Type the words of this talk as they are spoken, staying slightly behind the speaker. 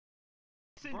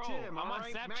Bro, I'm on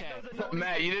Snapchat.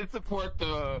 Matt, you didn't support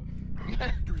the.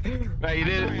 Matt, you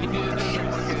didn't.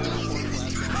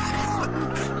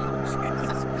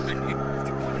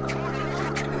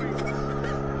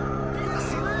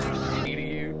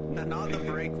 Not the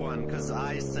break one, because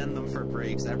I send them for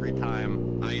breaks every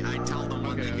time. I tell them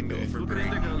when they can go for break.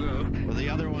 Well, the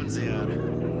other ones, yeah.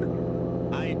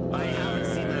 I haven't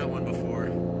seen that one before.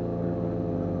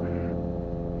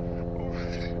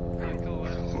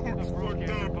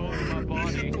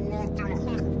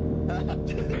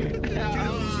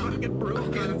 Fucking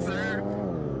broken, sir.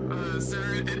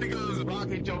 Sir, Indigo's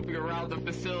rocket jumping around the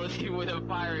facility with a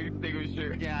fire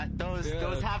extinguisher. Yeah, those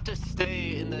have to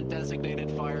stay in the designated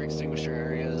fire extinguisher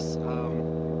areas. Honk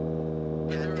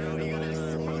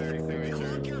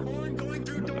your horn going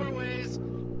through doorways.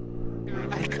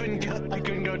 I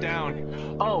couldn't go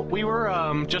down. Oh, we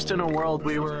were just in a world.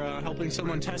 We were helping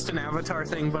someone test an avatar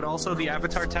thing, but also the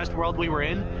avatar test world we were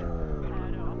in.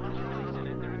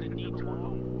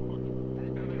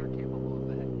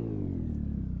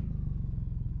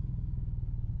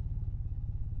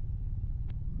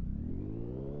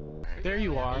 There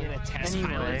you are. Anyway.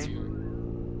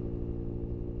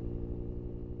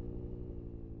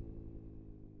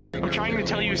 I'm trying to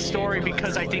tell you a story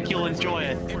because I think you'll enjoy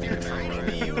it. If you're trying to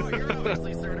be you're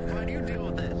obviously certified. You deal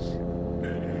with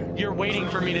this. You're waiting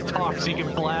for me to talk so you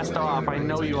can blast off. I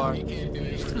know you are.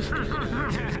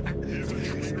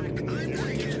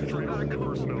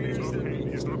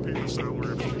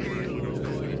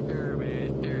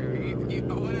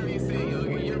 Whatever you say,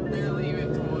 Yogi, you're barely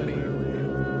even 20.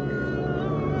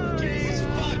 Jesus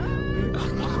fuck!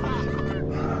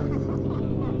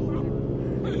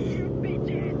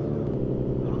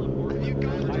 You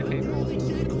guys are really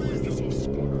kidding. This will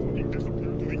spark. He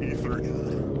disappeared to the ether.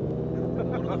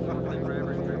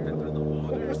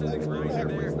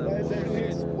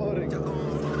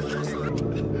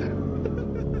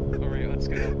 Alright, let's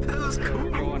go. That was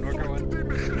cool. We're going.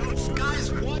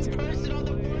 Guys, one person on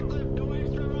the forklift, no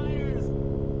extra riders.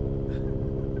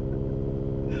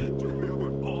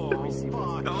 Oh,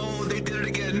 fuck. Oh, they did it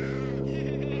again.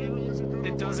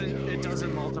 It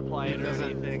doesn't multiply it or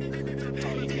anything.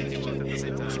 Oh, you can't do both at the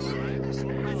same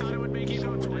time. I thought it would make you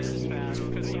go twice as fast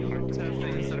because some roads have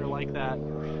things that are like that.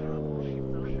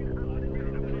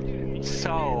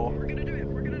 So,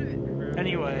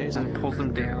 anyways, and pulls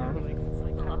them down.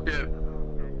 Yeah.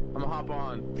 I'm gonna hop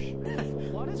on.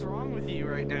 What is wrong with you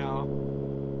right now?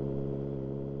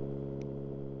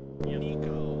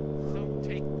 Nico, don't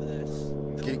take this.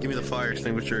 Give me the fire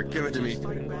extinguisher. Give it to me. He's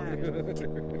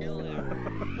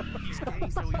gay,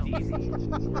 so he's easy.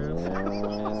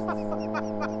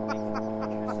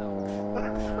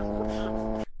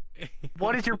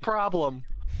 What is your problem?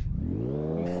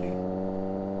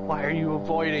 Why are you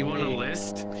avoiding me? You want a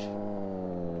list?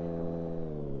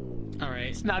 Alright.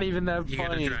 It's not even that You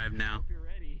funny. gotta drive now. You're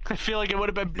ready. I feel like it would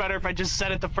have been better if I just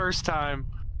said it the first time.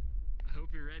 I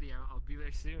hope you're ready. I'll be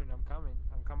there soon. I'm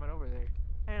coming over there.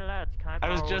 Hey lads, can I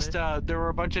was just, there were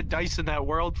a bunch of dice in that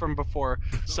world from before,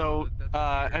 so,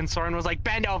 and Soren was like,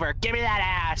 bend over, give me that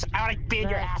ass, I wanna beat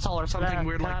your asshole, or something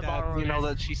weird like that, you know,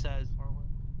 that she says.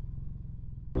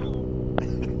 I've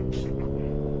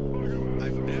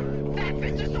never. That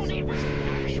bitch just don't even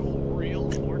actual real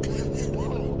forklift.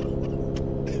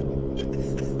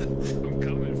 I'm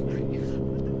coming for you.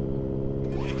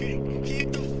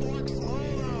 Keep the forks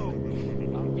low.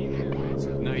 I'll be there.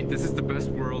 No, this is the best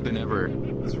world in ever.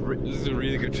 This is a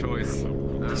really good choice.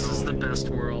 This is the best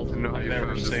world I've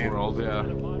ever seen. World, yeah. I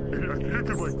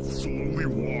could like slowly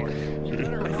walk.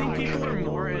 I think people are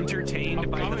more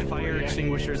entertained by the fire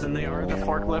extinguishers than they are the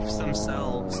forklifts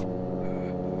themselves.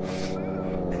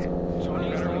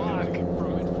 Johnny's the walk.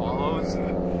 From it follows.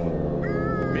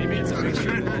 Maybe it's a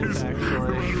mixture of both,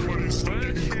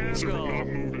 actually.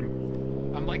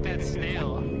 I'm like that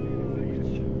snail.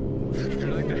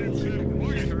 You're like that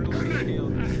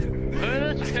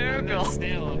turtle.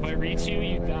 Snail. If I reach you,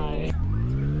 you die.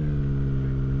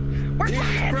 We're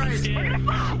flying! We're gonna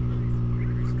fly!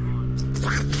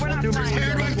 We're not flying!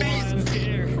 Tear my face!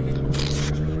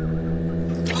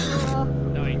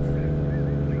 Nine.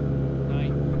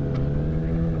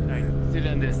 Sit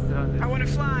on this. I wanna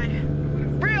fly!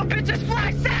 Real bitches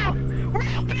fly south!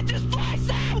 Real bitches fly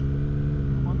south! I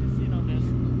want to sit on this.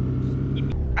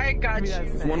 I got you.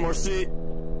 One more seat.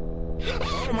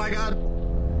 Oh my god.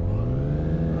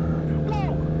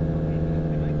 Whoa!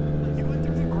 You went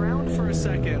through the ground for a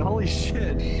second, holy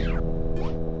shit.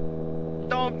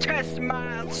 Don't test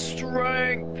my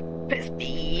strength,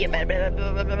 Pisty.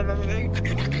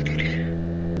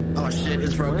 Oh shit,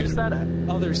 it's broken. Where's that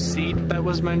other seat that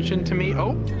was mentioned to me?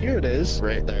 Oh, here it is.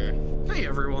 Right there. Hey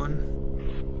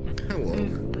everyone. Hello.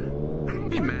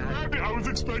 Hey Matt. I was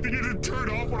expecting it to turn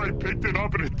off when I picked it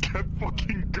up and it kept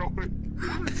fucking going.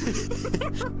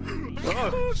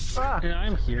 And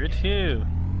I'm here too.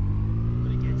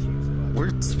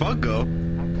 Where'd Spug go?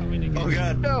 I'm coming to get Oh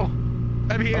god. No.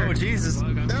 I'm here. Oh Jesus.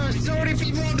 There are so many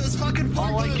people on this fucking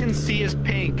All I forklift. can see is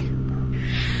pink.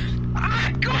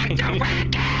 I'm going to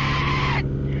wreck it!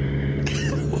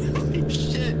 Holy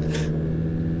shit.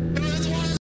 No, that's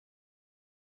one.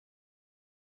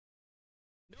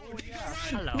 No, Nico, run!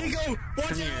 Hello. Nico,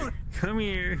 watch out! Come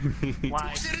here.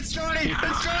 Why? Shit, it's Johnny!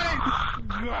 It's Johnny!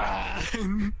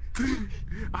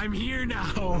 I'm here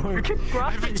now.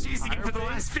 I've been chasing it for the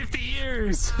last 50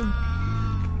 years.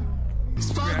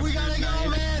 Spug, we gotta go,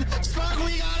 man! Spug,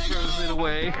 we gotta go! Throws it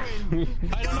away.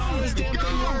 I don't know how this damn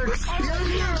thing works. You're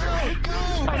here! Go!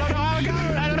 I don't know how it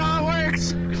goes. I don't know how it works.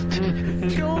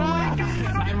 Go away.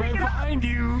 I'm right behind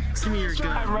you. Give me your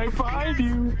gun. I'm right behind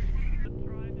you.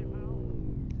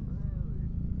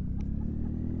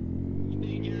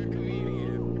 Think you're a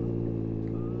comedian.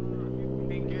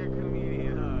 Think you're a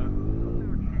comedian, huh?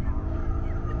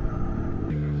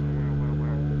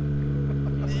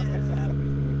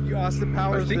 You Austin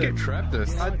Powers. I think it trapped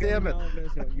us. God damn it.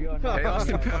 Hey,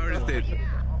 Austin Powers did.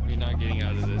 You're not getting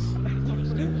out of this.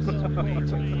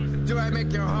 Do I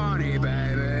make you horny,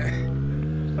 baby?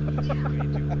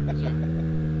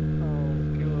 Oh,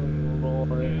 good lord.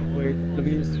 Wait,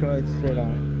 please try to sit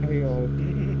on. Hey, oh.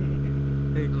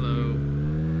 Hello.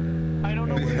 I don't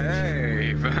know where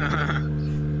Hey.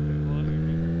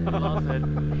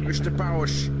 Mr.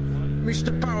 Powers.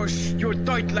 Mr. Powers, you're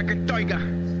tight like a tiger.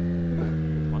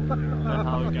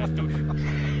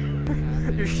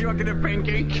 You're shucking a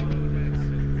pancake.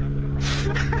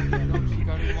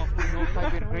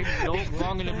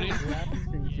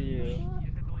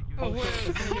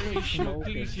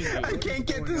 I can't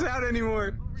get this out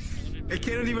anymore. I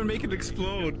can't even make it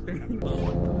explode.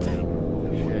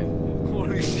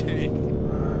 Holy shit.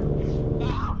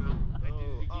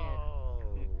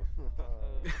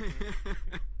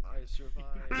 I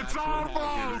survived. It's our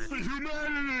fault, the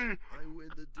humanity. I win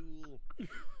the duel.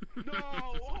 No,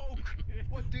 Oak.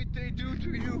 What did they do to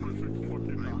you?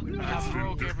 I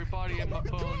broke everybody in my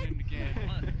phone again.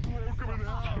 Broke him in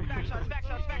half.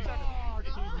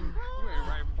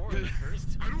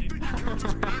 I don't think he counts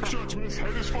his back shots when his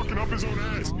head is fucking up his own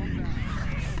ass.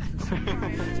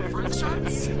 Front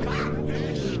shots?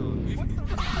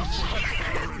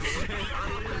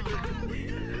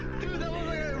 Dude, that was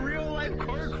like a real life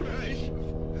car crash.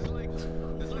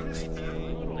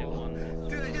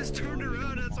 Dude, I just turned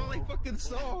around. That's all I fucking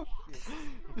saw.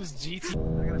 This GT. I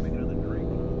gotta make another drink.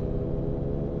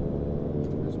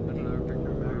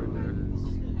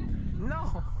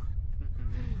 No.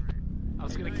 I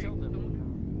was gonna kill them.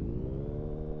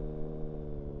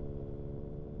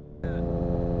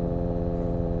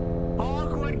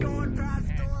 Awkward going past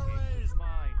doorways!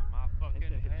 Mine, my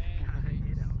fucking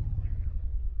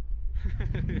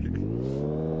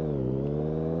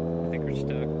I think we're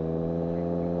stuck.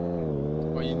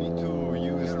 Oh, you need to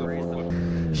use the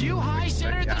forklift. You high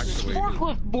center the Actually.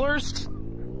 forklift blurst.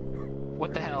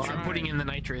 What the hell? I'm putting in the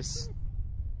nitrous.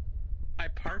 I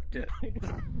parked it. I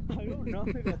don't know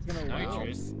if that's gonna work.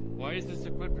 Nitrous? Why is this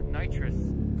equipped with nitrous?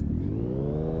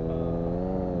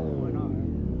 Why not?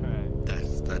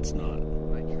 That's not.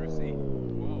 Nitrosy.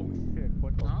 Whoa, shit,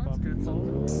 what the fuck?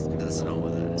 That's not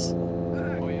what that is.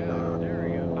 Oh, yeah. There we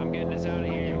go. I'm getting us out of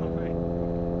here.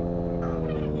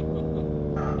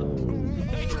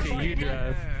 Okay, you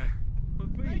drive.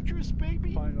 Nitrous,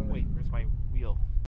 baby. Finally. Wait, where's my wheel?